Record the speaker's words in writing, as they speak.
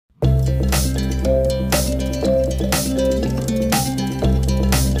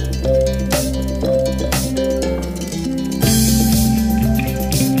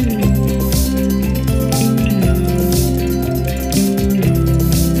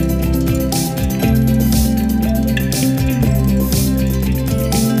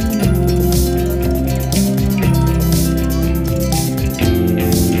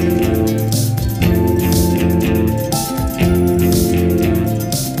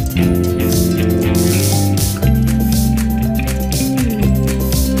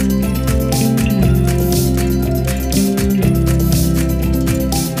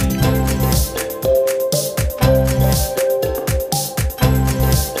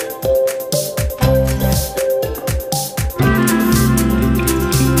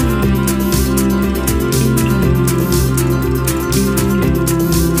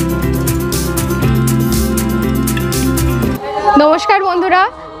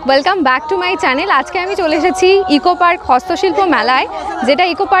Welcome back to my channel. আজকে আমি চলে এসেছি ইকো পার্ক হস্তশিল্প মেলায়, যেটা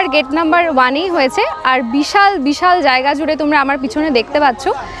ইকো পার্ক গেট নাম্বার 1-এই হয়েছে। আর বিশাল বিশাল জায়গা জুড়ে তোমরা আমার পিছনে দেখতে পাচ্ছ,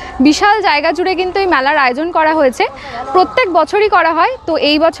 বিশাল জায়গা জুড়ে কিন্তু এই মেলার আয়োজন করা হয়েছে। প্রত্যেক বছরই করা হয়। তো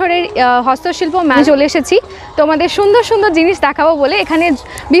এই বছরের হস্তশিল্প মেলা চলে এসেছি তোমাদের সুন্দর সুন্দর জিনিস দেখাবো বলে। এখানে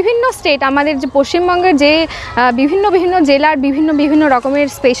বিভিন্ন স্টেট, আমাদের যে পশ্চিমবঙ্গের যে বিভিন্ন বিভিন্ন জেলার বিভিন্ন রকমের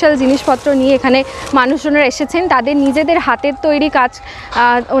স্পেশাল জিনিসপত্র নিয়ে এখানে মানুষজনরা এসেছেন। তাদের নিজেদের হাতের তৈরি কাজ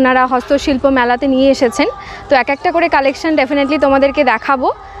ওনারা হস্তশিল্প মেলাতে নিয়ে এসেছেন। তো এক একটা করে কালেকশন ডেফিনেটলি তোমাদেরকে দেখাবো,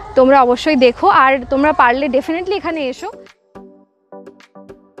 তোমরা অবশ্যই দেখো। আর তোমরা পারলে ডেফিনেটলি এখানে এসো।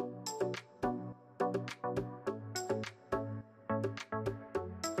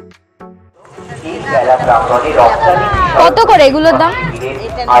 কত করে এগুলোর দাম?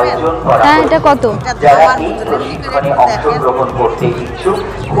 হ্যাঁ, এটা কত? যারা এই প্রশিক্ষণে অংশগ্রহণ করতে ইচ্ছুক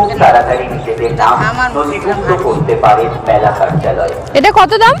খুব তাড়াতাড়ি নিজেদের নাম নথিভুক্ত করতে পারেন মেলা কার্যালয়ে। এটা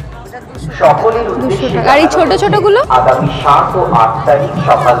কত দাম? সকলের উদ্দেশ্যে আর এই ছোট ছোটগুলো আগামী 7 ও 8 তারিখ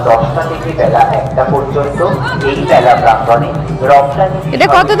সকাল 10টা থেকে বেলা 1টা পর্যন্ত এই মেলা প্রাঙ্গণে রপ্তানি। এটা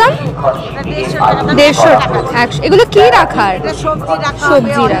কত দাম? 150 টাকা। এগুলো কি রাখার?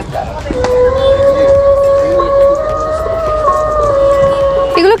 সবজি রাখা।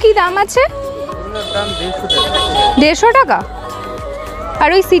 এগুলো কি দাম আছে? 150 টাকা। আর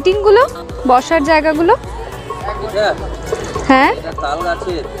ওই সিটিং গুলো, বসার জায়গাগুলো? হ্যাঁ,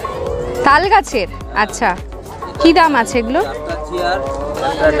 তাল গাছের। আচ্ছা, কি দাম আছে এগুলো?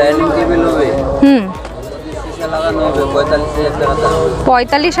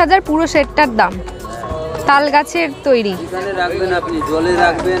 45,000 পুরো সেটটার দাম। তাল গাছের তৈরি। আপনি জলে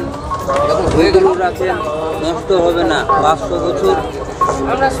রাখবেন, রাখেন, নষ্ট হবে না 500 বছর।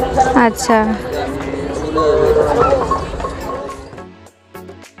 আচ্ছা,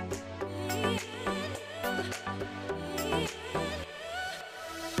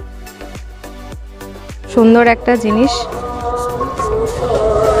 সুন্দর একটা জিনিস।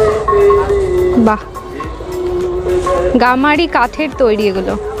 বাহ, গামারি কাঠের তৈরি।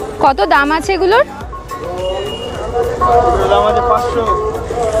 এগুলো কত দাম আছে এগুলোর?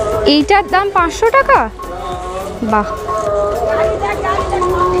 এইটার দাম 500 টাকা। বাহ,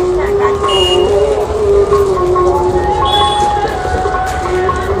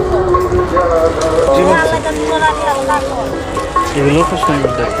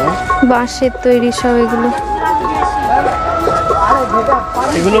 বাঁশের তৈরি সব এগুলো।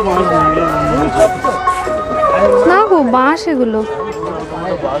 না গো, বাঁশ এগুলো।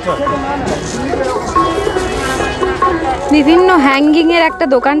 বিভিন্ন হ্যাঙ্গিং এর একটা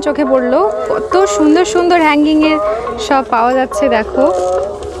দোকান চোখে পড়লো। কত সুন্দর সুন্দর হ্যাঙ্গিং এর সব পাওয়া যাচ্ছে। দেখো,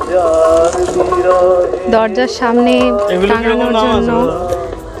 দরজার সামনে টাঙানোর জন্য।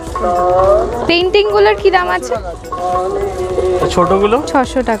 পেইন্টিং গুলোর কি দাম আছে? ছোটগুলো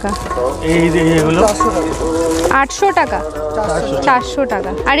 600 টাকা। এইগুলো 800 টাকা, 400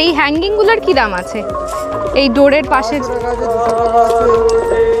 টাকা। আর এই হ্যাঙ্গিং গুলোর কি দাম আছে? এই ডোরের পাশে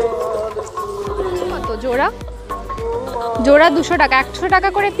কত জোড়া? জোড়া 200 টাকা, 100 টাকা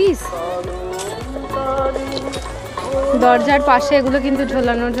করে পিস। দরজার পাশে এগুলো কিন্তু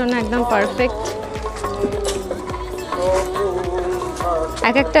ঝোলানোর জন্য একদম পারফেক্ট।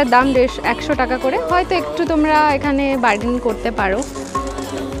 এক একটার দাম 100 টাকা করে। হয়তো একটু তোমরা এখানে বার্গেনিং করতে পারো।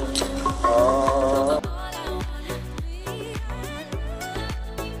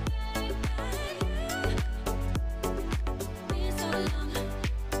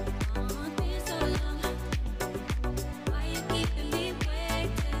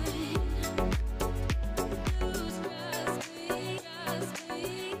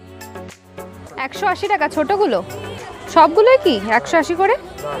 $180 টাকা ছোটগুলো। সবগুলোই কি 180 করে?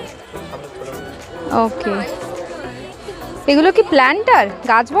 ওকে, এগুলো কি প্ল্যান্টার,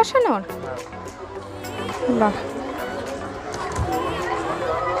 গাছ বসানোর? বাহ,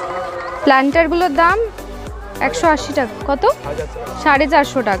 প্ল্যান্টারগুলোর দাম 180 টাকা। কত?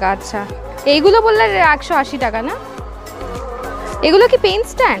 450 টাকা। আচ্ছা, এইগুলো বললে 180 টাকা না? এগুলো কি পেন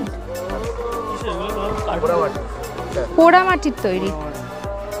স্ট্যান্ড? পোড়া মাটির তৈরি।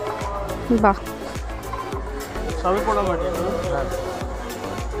 বাহ, সবই পোড়া মাটি।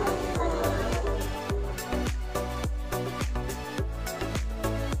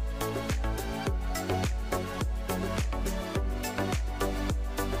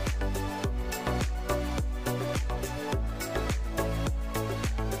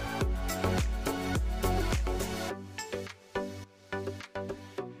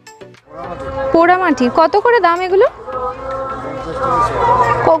 পোড়া মাটি কত করে দাম এগুলো?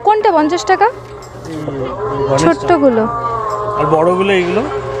 কোনটা 50 টাকা? ছোট্টগুলো। আর বড়গুলো এইগুলো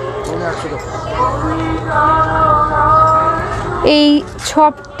এই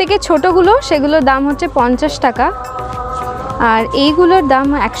সব থেকে ছোটোগুলো সেগুলোর দাম হচ্ছে 50 টাকা, আর এইগুলোর দাম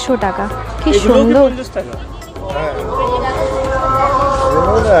 100 টাকা। কি সুন্দর।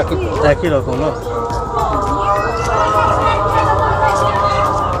 একই রকম না?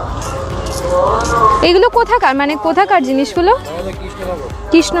 এগুলো কোথাকার, মানে কোথাকার জিনিসগুলো?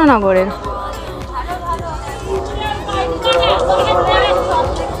 কৃষ্ণনগরের।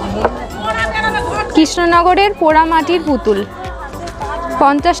 কৃষ্ণনগরের পোড়ামাটির পুতুল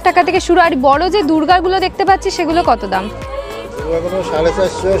 50 টাকা থেকে শুরু। আর বড় যে দুর্গাগুলো দেখতে পাচ্ছি সেগুলো কত দাম?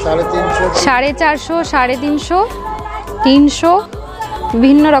 450, 350, 300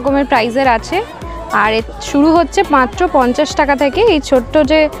 বিভিন্ন রকমের প্রাইজের আছে। আর শুরু হচ্ছে মাত্র 50 টাকা থেকে। এই ছোট্ট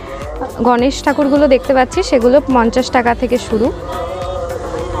যে গণেশ ঠাকুরগুলো দেখতে পাচ্ছি সেগুলো 50 টাকা থেকে শুরু।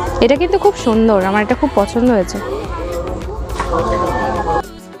 এটা কিন্তু খুব সুন্দর, আমার এটা খুব পছন্দ হয়েছে।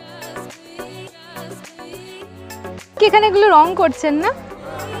 কি এখানে এগুলো রং করছেন না?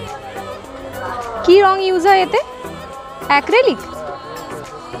 কি রং ইউজ হয় এতে? অ্যাক্রিলিক?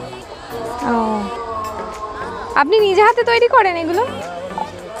 ও, আপনি নিজে হাতে তৈরি করেন এগুলো?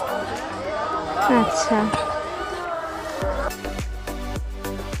 আচ্ছা।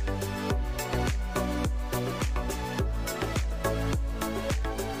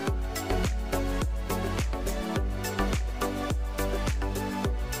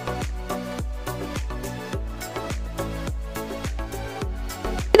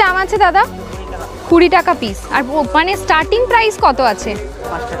 দাম আছে দাদা? 20 টাকা পিস। আর মানে স্টার্টিং প্রাইস কত আছে?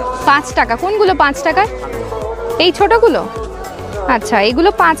 5 টাকা। কোনগুলো 5 টাকার? এই ছোটগুলো? আচ্ছা, এগুলো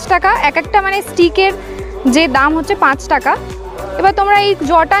 5 টাকা এক একটা, মানে স্টিকের যে দাম হচ্ছে 5 টাকা। এবার তোমরা এই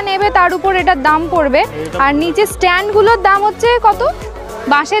জটা নেবে তার উপর এটার দাম পড়বে। আর নিচে স্ট্যান্ডগুলোর দাম হচ্ছে কত?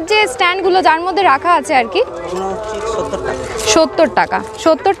 বাঁশের যে স্ট্যান্ডগুলো যার মধ্যে রাখা আছে আর কি, 70 টাকা।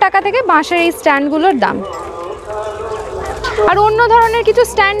 70 টাকা থেকে বাঁশের এই স্ট্যান্ডগুলোর দাম। আর অন্য ধরনের কিছু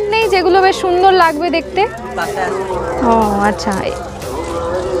স্ট্যান্ড নেই যেগুলো বেশ সুন্দর লাগবে দেখতে? ও আচ্ছা,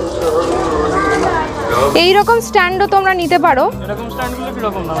 এই রকম স্ট্যান্ডও তোমরা নিতে পারো। এরকম স্ট্যান্ডগুলো কি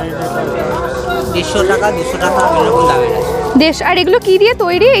রকম দাম? 150 টাকা, 200 টাকা এরকম দামের আছে। দেশ। আর এগুলো কি দিয়ে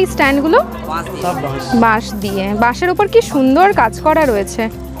তৈরি এই স্ট্যান্ডগুলো? বাঁশ দিয়ে। বাঁশের উপর কি সুন্দর কাজ করা রয়েছে।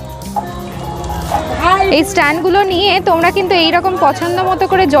 এই স্ট্যান্ডগুলো নিয়ে তোমরা কিন্তু এইরকম পছন্দ মতো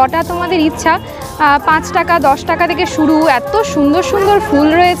করে জটা তোমাদের ইচ্ছা 5 টাকা 10 টাকা থেকে শুরু। এত সুন্দর সুন্দর ফুল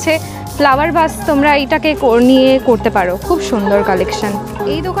রয়েছে, ফ্লাওয়ার ভাস তোমরা এইটাকে নিয়ে করতে পারো। খুব সুন্দর কালেকশন।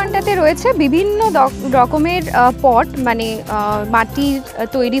 এই দোকানটাতে রয়েছে বিভিন্ন রকমের পট, মানে মাটির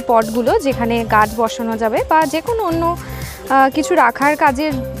তৈরি পটগুলো যেখানে গাছ বসানো যাবে বা যে কোনো অন্য কিছু রাখার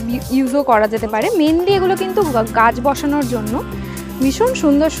কাজের ইউজও করা যেতে পারে। মেনলি এগুলো কিন্তু গাছ বসানোর জন্য। ভীষণ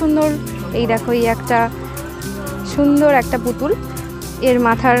সুন্দর সুন্দর। এই দেখো, এই একটা সুন্দর একটা পুতুল, এর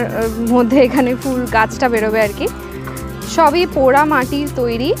মাথার মধ্যে এখানে ফুল গাছটা বেরোবে আর কি। সবই পোড়া মাটির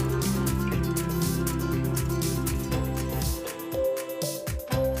তৈরি।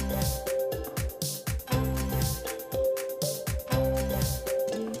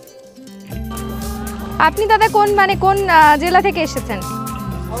 আপনি দাদা কোন জেলা থেকে এসেছেন?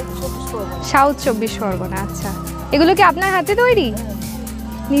 সাউথ 24 পরগনা। আচ্ছা, এগুলো কি আপনার হাতে তৈরি?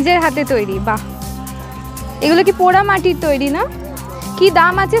 নিজের হাতে তৈরি? বাহ। এগুলো কি পোড়া মাটির তৈরি না? কি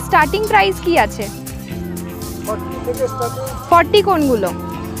দাম আছে? স্টার্টিং প্রাইস কি আছে? 40 কোনগুলো?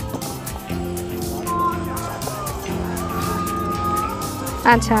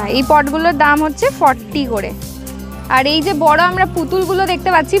 আচ্ছা, এই পটগুলোর দাম হচ্ছে 40 করে। আর এই যে বড় আমরা পুতুলগুলো দেখতে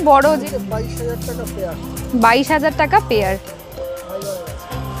পাচ্ছি, বড় যে 22,000 টাকা পেয়ার।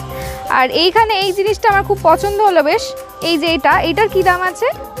 আর এইখানে এই জিনিসটা আমার খুব পছন্দ হলো বেশ। এই যে এটার কি দাম আছে?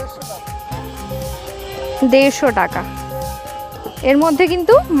 150 টাকা। এর মধ্যে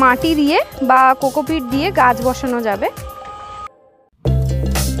কিন্তু মাটি দিয়ে বা কোকোপিট দিয়ে গাছ বসানো যাবে।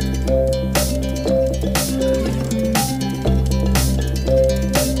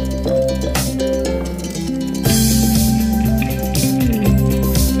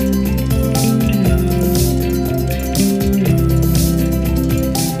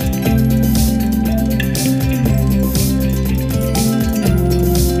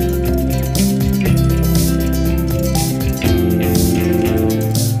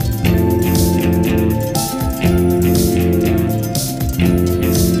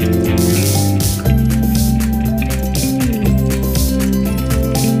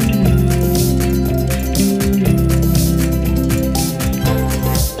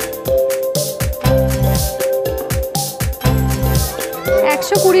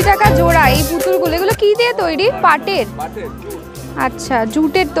 টাকা জোড়া এই পুতুলগুলো। এগুলো কি দিয়ে তৈরি? পাটের? আচ্ছা,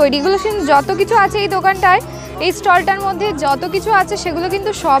 জুটের তৈরি। এগুলো যত কিছু আছে এই দোকানটায় এই স্টলটার মধ্যে যত কিছু আছে সেগুলো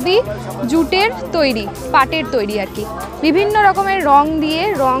কিন্তু সবই জুটের তৈরি, পাটের তৈরি আর কি। বিভিন্ন রকমের রং দিয়ে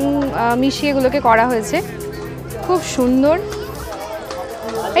রং মিশিয়ে এগুলোকে করা হয়েছে, খুব সুন্দর।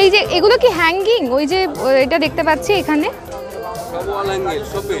 এই যে এগুলো কি হ্যাঙ্গিং? ওই যে এটা দেখতে পাচ্ছি এখানে,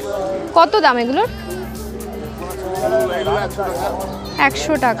 কত দাম এগুলোর?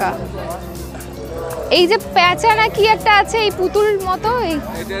 100 টাকা। এই যে প্যাঁচা না কি একটা আছে এই পুতুল মতো,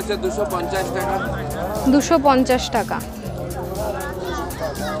 এটা হচ্ছে 250 টাকা। 250 টাকা।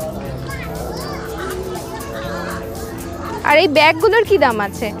 আর এই ব্যাগগুলোর কি দাম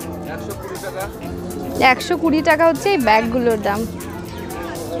আছে? 120 টাকা। 120 টাকা হচ্ছে এই ব্যাগগুলোর দাম।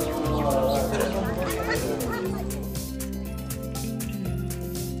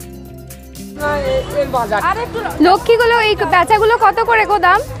 লক্ষ্মীগুলো, এই প্যাঁচাগুলো কত করে গো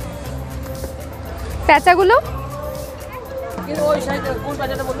দাম? প্যাঁচাগুলো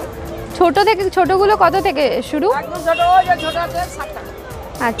ছোট থেকে, ছোটগুলো কত থেকে শুরু?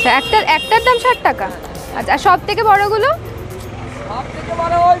 আচ্ছা, একটার দাম 60 টাকা। আচ্ছা, আর সব থেকে বড়গুলো?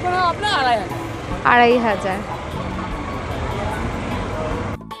 2500।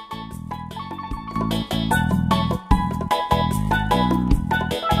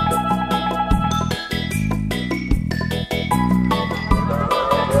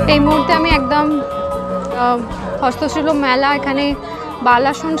 এই মুহূর্তে আমি একদম হস্তশিল্প মেলা, এখানে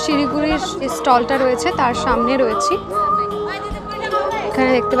বালাসন শিলিগুড়ির স্টলটা রয়েছে তার সামনে রয়েছি। এখানে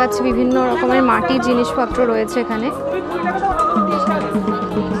দেখতে পাচ্ছি বিভিন্ন রকমের মাটির জিনিসপত্র রয়েছে এখানে।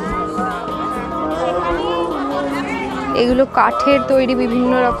 এগুলো কাঠের তৈরি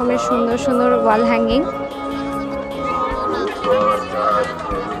বিভিন্ন রকমের সুন্দর সুন্দর ওয়াল হ্যাঙ্গিং।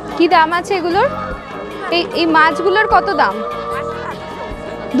 কি দাম আছে এগুলোর? এই মাছগুলোর কত দাম?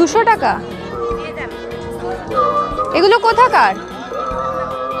 200 টাকা। এগুলো কোথাকার?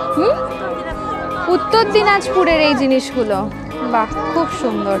 উত্তর দিনাজপুরের এই জিনিসগুলো। বাহ, খুব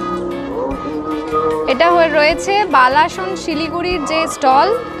সুন্দর। এটা রয়েছে বালাসন শিলিগুড়ির যে স্টল,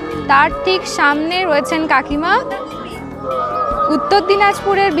 তার ঠিক সামনে রয়েছেন কাকিমা উত্তর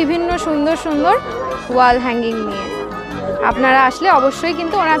দিনাজপুরের বিভিন্ন সুন্দর সুন্দর ওয়াল হ্যাঙ্গিং নিয়ে। আপনারা আসলে অবশ্যই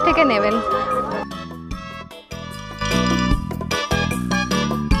কিন্তু ওনার থেকে নেবেন।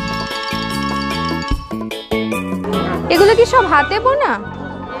 এগুলো কি সব হাতে বোনা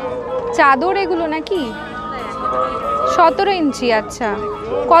চাদর এগুলো নাকি? 17 ইঞ্চি। আচ্ছা,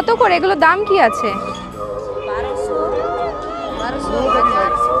 কত করে এগুলো? দাম কি আছে?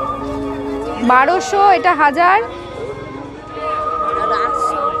 1200। এটা 1000।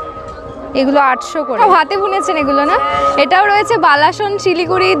 এগুলো 800 করে। হাতে বুনেছেন এগুলো না? এটাও রয়েছে বালাসন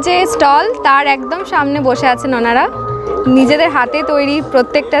শিলিগুড়ির যে স্টল, তার একদম সামনে বসে আছেন ওনারা, নিজেদের হাতে তৈরি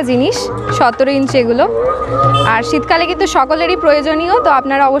প্রত্যেকটা জিনিস। 17 ইঞ্চি এগুলো। আর শীতকালে কিন্তু সকলেরই প্রয়োজনীয়, তো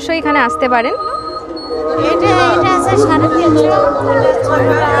আপনারা অবশ্যই এখানে আসতে পারেন।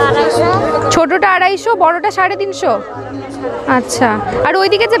 ছোটটা 250, বড়টা 350। আচ্ছা, আর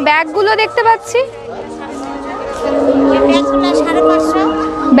ওইদিকে যে ব্যাগগুলো দেখতে পাচ্ছি,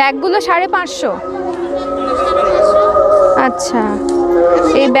 ব্যাগগুলো 550। আচ্ছা,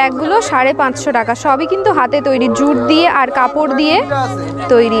 এই ব্যাগগুলো 550 টাকা। সবই কিন্তু হাতে তৈরি, জুট দিয়ে আর কাপড় দিয়ে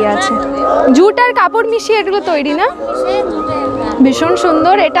তৈরি আছে। জুট আর কাপড় মিশিয়ে এগুলো তৈরি না? ভীষণ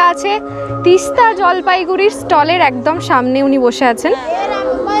সুন্দর। এটা আছে তিস্তা জলপাইগুড়ির স্টলের একদম সামনে উনি বসে আছেন।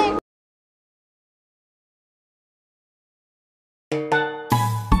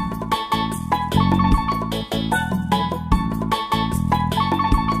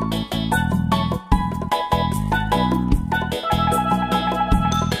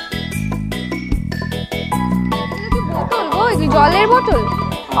 জলের বোতল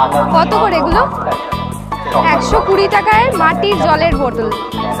কত করে এগুলো? 120 টাকায় মাটির জলের বোতল।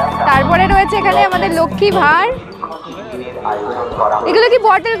 তারপরে রয়েছে এখানে আমাদের লক্ষ্মী ভাঁড়। এগুলো কি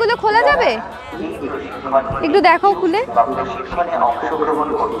বটলগুলো খোলা যাবে? একটু দেখো খুলে।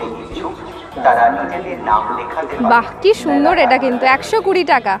 বাহ, কি সুন্দর। এটা কিন্তু 120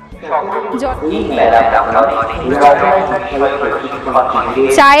 টাকা।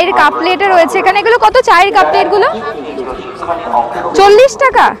 চায়ের কাপ প্লেটে রয়েছে এখানে। এগুলো কত চায়ের কাপ প্লেটগুলো? 40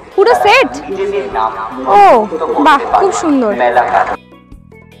 টাকা পুরো সেট। ও বাহ, খুব সুন্দর।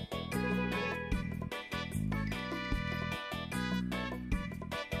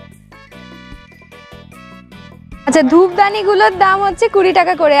 আচ্ছা, ধূপদানিগুলোর দাম হচ্ছে 20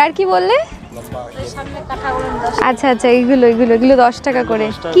 টাকা করে। আর কি বললে? আচ্ছা আচ্ছা, এগুলো 10 টাকা করে।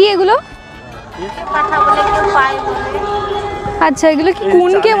 কি এগুলো? আচ্ছা, এগুলো কি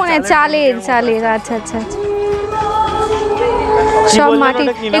কুনকে মনে হয়? চালের। আচ্ছা আচ্ছা আচ্ছা, সব মাটি।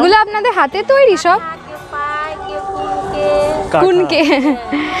 এগুলো আপনাদের হাতে তৈরি সব? কুনকে।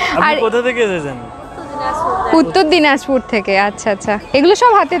 আর কোথা থেকে এসেছেন? উত্তর দিনাজপুর থেকে। আচ্ছা আচ্ছা, এগুলো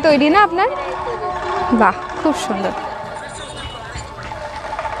সব হাতে তৈরি না আপনার? বাহ, খুব সুন্দর।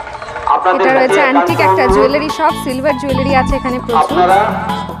 এটা রয়েছে অ্যান্টিক একটা জুয়েলারি শপ, সিলভার জুয়েলারি আছে এখানে প্রচুর।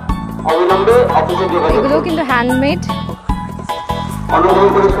 এগুলো কিন্তু হ্যান্ডমেড।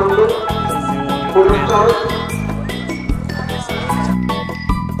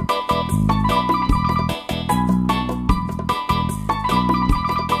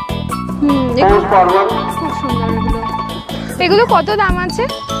 খুব সুন্দর এগুলো। এগুলো কত দাম আছে?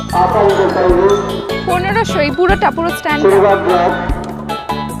 1500। এই পুরোটা, পুরো স্ট্যান্ড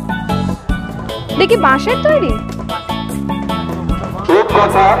দেখি বাঁশের তৈরি।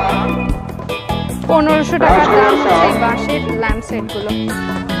 1500 টাকার দাম হচ্ছে এই বাঁশের ল্যাম্প সেট গুলো।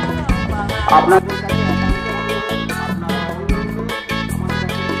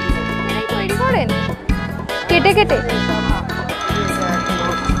 তৈরি করেন কেটে কেটে?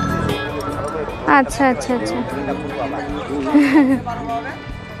 আচ্ছা আচ্ছা আচ্ছা।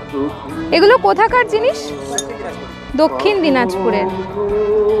 এগুলো কোথাকার জিনিস? দক্ষিণ দিনাজপুরের।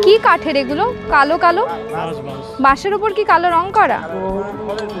 কি কাঠের এগুলো? কালো কালো বাঁশের উপর কি কালো রং করা?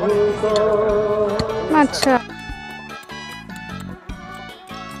 আচ্ছা।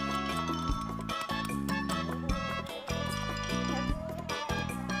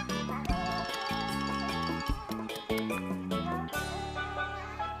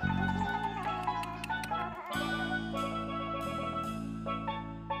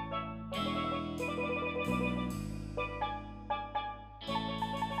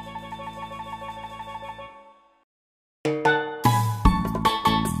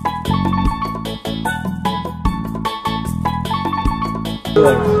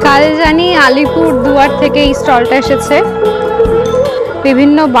 কাল জানি আলিপুর দুয়ার থেকে এই স্টলটা এসেছে।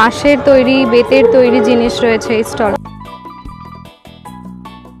 বিভিন্ন বাঁশের তৈরি, বেতের তৈরি জিনিস রয়েছে এই স্টল।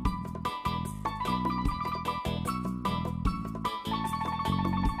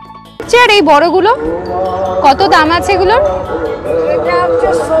 চেয়ার এই বড়গুলো কত দাম আছে এগুলোর?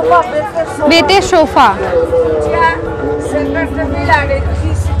 বেতের সোফা।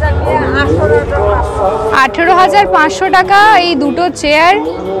 18,500 টাকা এই দুটো চেয়ার,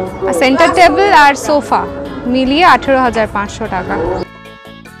 সেন্টার টেবিল আর সোফা মিলিয়ে 18,500 টাকা।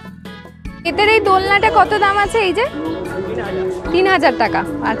 এদের এই দোলনাটা কত দাম আছে? এই যে 3000 টাকা।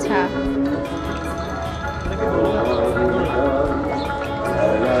 আচ্ছা।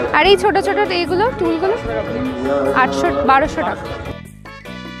 আর এই ছোট ছোট এইগুলো টুলগুলো 1200 টাকা।